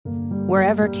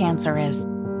Wherever cancer is,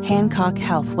 Hancock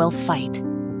Health will fight.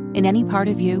 In any part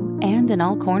of you and in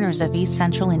all corners of East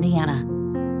Central Indiana.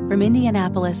 From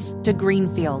Indianapolis to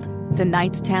Greenfield to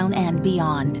Knightstown and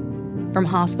beyond. From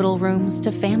hospital rooms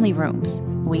to family rooms,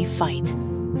 we fight.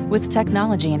 With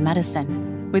technology and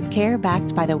medicine, with care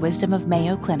backed by the wisdom of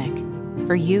Mayo Clinic.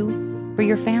 For you, for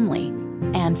your family,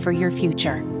 and for your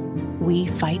future. We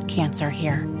fight cancer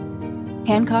here.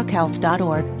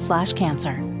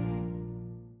 HancockHealth.org/cancer.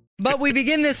 But we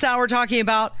begin this hour talking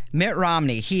about Mitt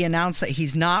Romney. He announced that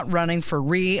he's not running for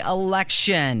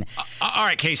re-election. All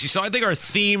right, Casey. So I think our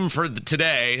theme for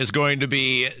today is going to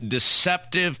be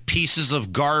deceptive pieces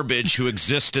of garbage who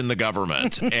exist in the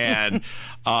government. And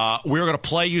we're going to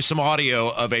play you some audio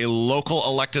of a local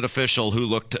elected official who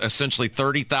looked essentially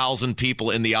 30,000 people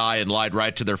in the eye and lied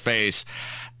right to their face.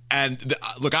 And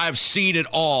look, I've seen it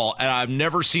all, and I've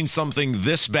never seen something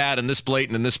this bad and this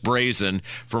blatant and this brazen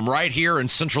from right here in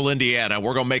central Indiana.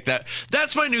 We're going to make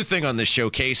that's my new thing on this show,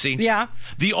 Casey. Yeah.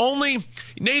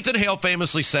 Nathan Hale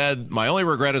famously said, my only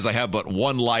regret is I have but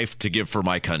one life to give for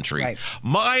my country. Right.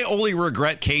 My only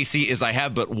regret, Casey, is I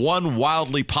have but one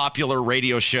wildly popular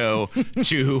radio show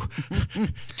to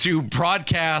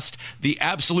broadcast the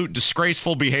absolute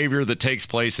disgraceful behavior that takes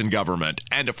place in government.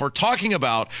 And if we're talking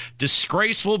about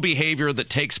disgraceful behavior that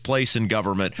takes place in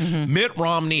government, Mitt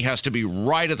Romney has to be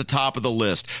right at the top of the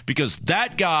list, because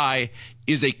that guy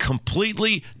is a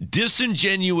completely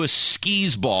disingenuous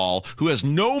skis-ball who has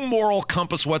no moral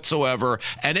compass whatsoever.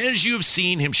 And as you have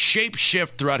seen him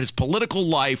shape-shift throughout his political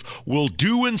life, will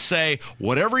do and say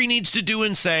whatever he needs to do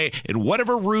and say in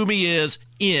whatever room he is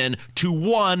in to,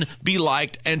 one, be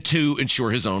liked, and two, ensure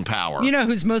his own power. You know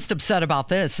who's most upset about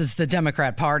this is the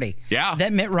Democrat Party. Yeah.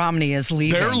 That Mitt Romney is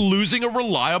leaving. They're losing a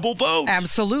reliable vote.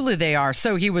 Absolutely they are.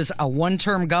 So he was a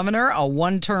one-term governor, a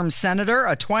one-term senator,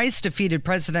 a twice-defeated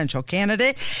presidential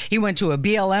candidate. He went to a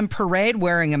BLM parade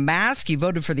wearing a mask. He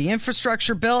voted for the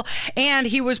infrastructure bill, and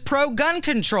he was pro-gun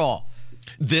control.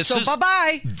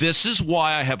 Bye-bye. This is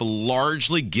why I have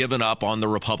largely given up on the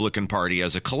Republican Party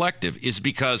as a collective, is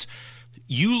because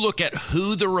you look at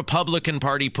who the Republican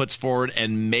Party puts forward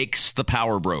and makes the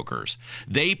power brokers.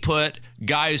 They put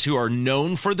guys who are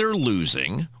known for their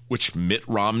losing, which Mitt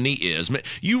Romney is.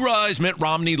 You realize Mitt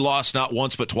Romney lost not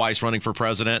once but twice running for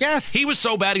president? Yes. He was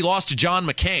so bad he lost to John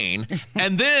McCain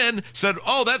and then said,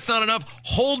 oh, that's not enough.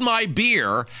 Hold my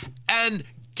beer. And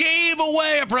gave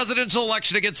away a presidential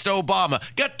election against Obama.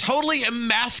 Got totally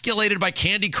emasculated by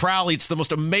Candy Crowley. It's the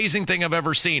most amazing thing I've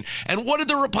ever seen. And what did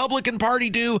the Republican Party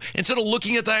do? Instead of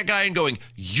looking at that guy and going,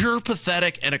 you're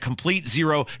pathetic and a complete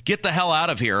zero, get the hell out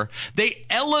of here, they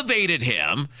elevated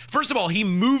him. First of all, he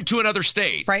moved to another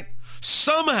state. Right.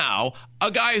 Somehow, a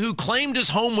guy who claimed his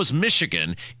home was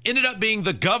Michigan ended up being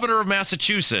the governor of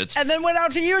Massachusetts. And then went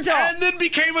out to Utah. And then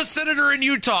became a senator in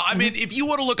Utah. I mean, if you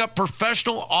want to look up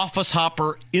professional office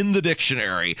hopper in the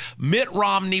dictionary, Mitt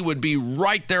Romney would be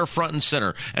right there front and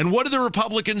center. And what do the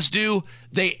Republicans do?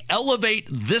 They elevate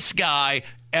this guy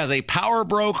as a power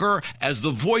broker, as the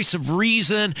voice of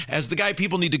reason, as the guy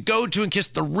people need to go to and kiss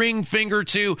the ring finger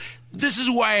to. This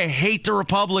is why I hate the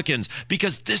Republicans,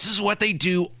 because this is what they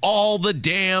do all the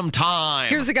damn time.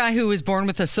 Here's a guy who was born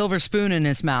with a silver spoon in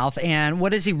his mouth, and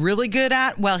what is he really good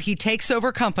at? Well, he takes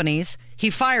over companies, he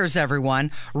fires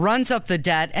everyone, runs up the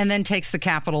debt, and then takes the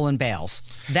capital and bails.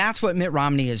 That's what Mitt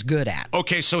Romney is good at.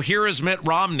 Okay, so here is Mitt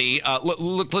Romney.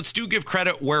 Let's give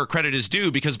credit where credit is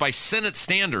due, because by Senate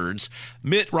standards,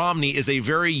 Mitt Romney is a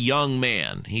very young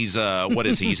man. He's, what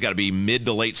is he? He's got to be mid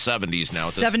to late 70s now.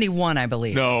 71, I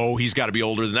believe. No, he's got to be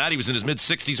older than that. He was in his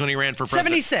mid-60s when he ran for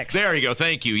president. 76. There you go.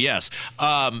 Thank you. Yes.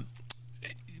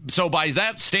 So by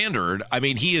that standard, I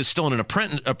mean, he is still in an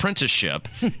apprenticeship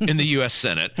in the U.S.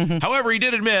 Senate. However, he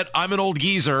did admit, I'm an old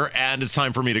geezer and it's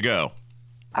time for me to go.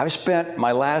 I've spent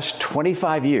my last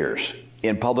 25 years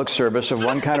in public service of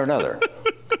one kind or another.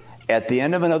 At the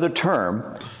end of another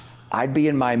term, I'd be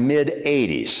in my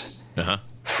mid-80s.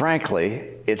 Frankly,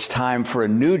 it's time for a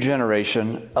new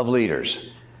generation of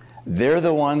leaders. They're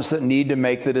the ones that need to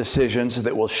make the decisions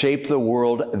that will shape the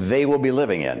world they will be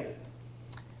living in.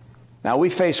 Now,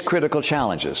 we face critical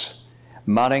challenges: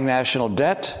 mounting national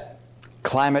debt,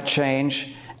 climate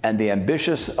change, and the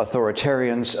ambitious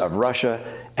authoritarians of Russia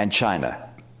and China.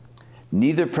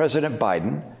 Neither President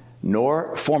Biden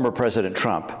nor former President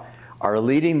Trump are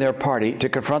leading their party to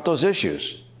confront those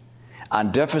issues.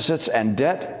 On deficits and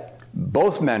debt,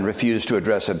 both men refuse to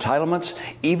address entitlements,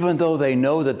 even though they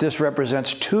know that this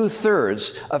represents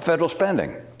 2/3 of federal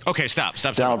spending. Okay, stop,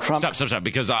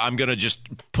 because I'm going to just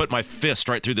put my fist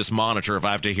right through this monitor if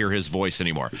I have to hear his voice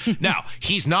anymore. Now,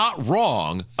 he's not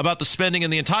wrong about the spending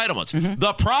and the entitlements.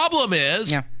 The problem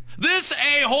is This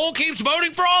a-hole keeps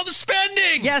voting for all the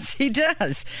spending. Yes, he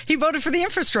does. He voted for the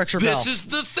infrastructure bill. This is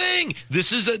the thing.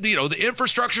 This is, the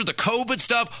infrastructure, the COVID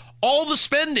stuff, all the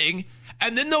spending.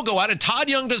 And then they'll go out, and Todd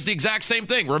Young does the exact same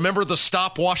thing. Remember the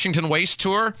Stop Washington Waste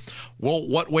tour? Well,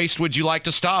 what waste would you like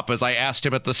to stop? As I asked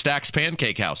him at the Stacks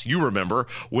Pancake House. You remember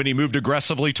when he moved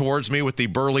aggressively towards me with the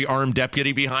burly armed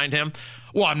deputy behind him?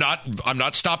 Well, I'm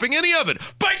not stopping any of it.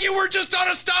 But you were just on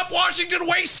a Stop Washington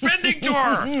Waste spending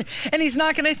tour. And he's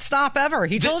not going to stop ever.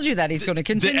 He told you that he's going to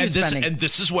continue spending. And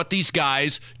this is what these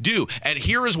guys do. And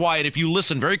here is why, and if you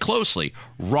listen very closely,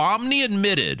 Romney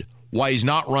admitted why he's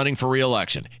not running for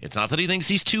re-election. It's not that he thinks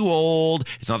he's too old.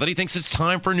 It's not that he thinks it's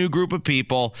time for a new group of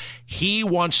people. He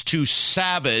wants to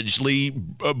savagely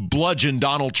bludgeon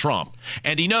Donald Trump.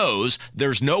 And he knows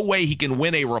there's no way he can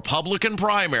win a Republican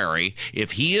primary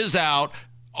if he is out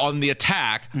on the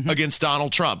attack against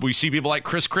Donald Trump. We see people like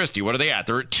Chris Christie. What are they at?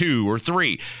 They're at 2 or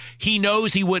 3. He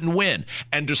knows he wouldn't win.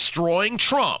 And destroying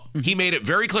Trump, he made it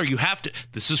very clear. You have to.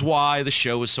 This is why the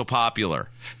show is so popular.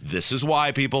 This is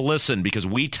why people listen, because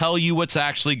we tell you what's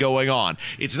actually going on.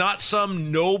 It's not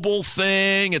some noble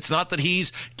thing. It's not that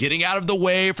he's getting out of the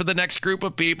way for the next group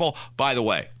of people. By the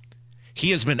way,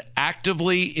 he has been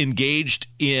actively engaged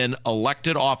in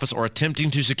elected office or attempting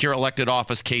to secure elected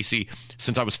office, Casey,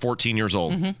 since I was 14 years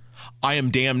old. I am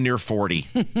damn near 40.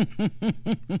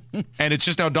 And it's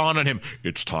just now dawned on him,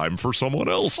 it's time for someone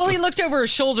else. Well, he looked over his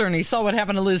shoulder and he saw what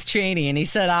happened to Liz Cheney and he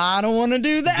said, I don't want to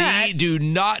do that. Do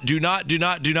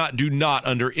not,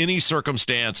 under any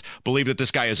circumstance, believe that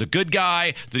this guy is a good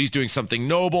guy, that he's doing something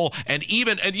noble. And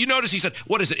you notice he said,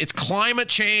 what is it? It's climate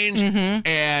change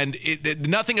and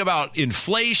nothing about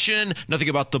inflation, nothing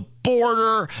about the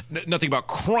border, nothing about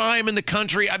crime in the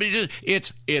country. I mean,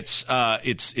 it's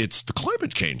the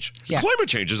climate change. Yeah. Climate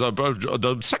change is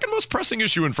the second most pressing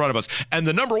issue in front of us. And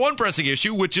the number one pressing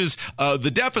issue, which is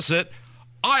the deficit,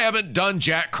 I haven't done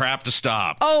jack crap to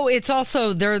stop. Oh, it's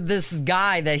also this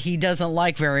guy that he doesn't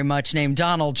like very much named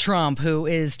Donald Trump, who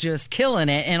is just killing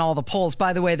it in all the polls.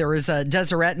 By the way, there was a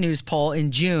Deseret News poll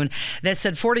in June that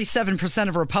said 47%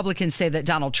 of Republicans say that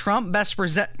Donald Trump best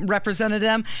represented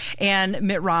them, and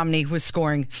Mitt Romney was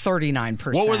scoring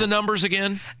 39%. What were the numbers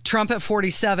again? Trump at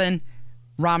 47,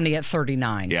 Romney at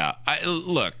 39. Yeah.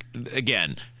 Look,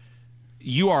 again,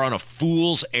 you are on a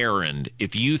fool's errand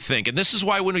if you think, and this is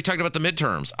why when we talked about the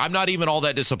midterms, I'm not even all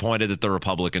that disappointed that the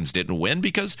Republicans didn't win,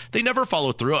 because they never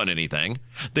follow through on anything.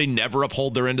 They never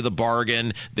uphold their end of the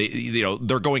bargain.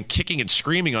 They're going kicking and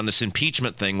screaming on this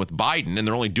impeachment thing with Biden, and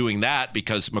they're only doing that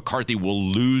because McCarthy will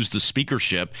lose the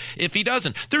speakership if he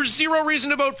doesn't. There's zero reason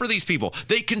to vote for these people.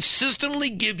 They consistently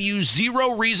give you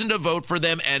zero reason to vote for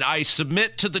them, and I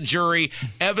submit to the jury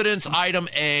evidence item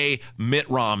A, Mitt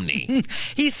Romney.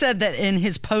 He said that in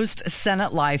his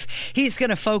post-Senate life, he's going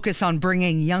to focus on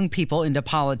bringing young people into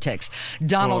politics.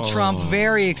 Donald Trump,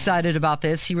 very excited about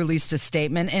this. He released a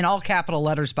statement in all capital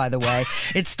letters, by the way.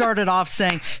 It started off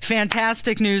saying,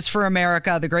 fantastic news for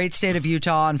America, the great state of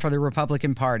Utah, and for the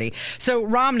Republican Party. So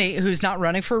Romney, who's not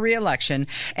running for re-election,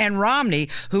 and Romney,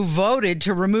 who voted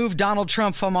to remove Donald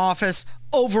Trump from office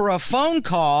over a phone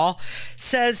call,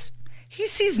 says he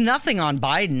sees nothing on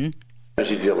Biden. As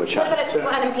you deal with China. What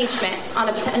about an impeachment, on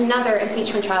another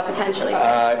impeachment trial potentially?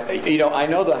 I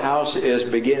know the House is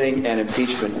beginning an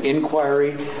impeachment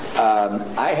inquiry.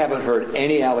 I haven't heard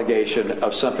any allegation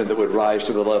of something that would rise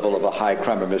to the level of a high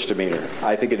crime or misdemeanor.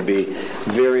 I think it'd be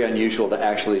very unusual to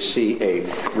actually see a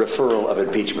referral of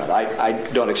impeachment. I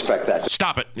don't expect that.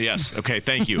 Stop it. Yes. Okay.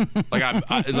 Thank you.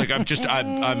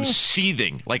 I'm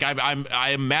seething.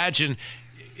 I imagine.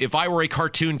 If I were a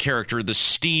cartoon character, the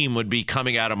steam would be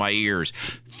coming out of my ears.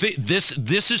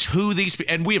 This is who these,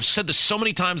 and we have said this so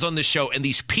many times on this show, and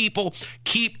these people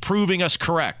keep proving us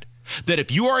correct. That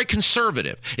if you are a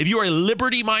conservative, if you are a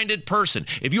liberty-minded person,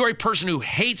 if you are a person who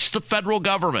hates the federal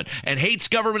government and hates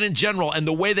government in general and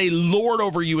the way they lord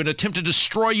over you and attempt to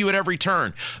destroy you at every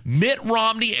turn, Mitt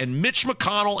Romney and Mitch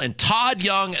McConnell and Todd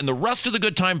Young and the rest of the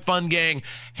Good Time Fun gang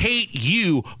hate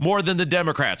you more than the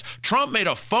Democrats. Trump made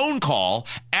a phone call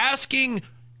asking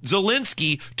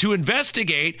Zelensky to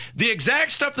investigate the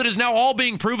exact stuff that is now all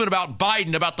being proven about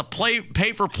Biden, about the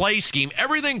pay-for-play scheme.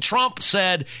 Everything Trump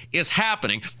said is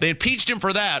happening. They impeached him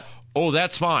for that. Oh,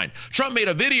 that's fine. Trump made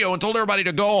a video and told everybody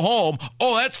to go home.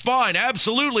 Oh, that's fine.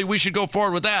 Absolutely, we should go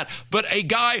forward with that. But a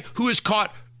guy who is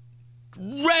caught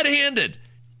red-handed,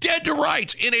 dead to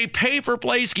rights, in a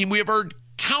pay-for-play scheme, we have heard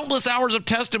countless hours of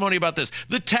testimony about this.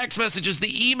 The text messages, the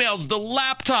emails, the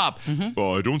laptop.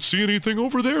 Oh, I don't see anything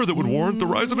over there that would warrant the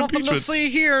rise of impeachment.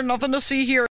 Nothing to see here.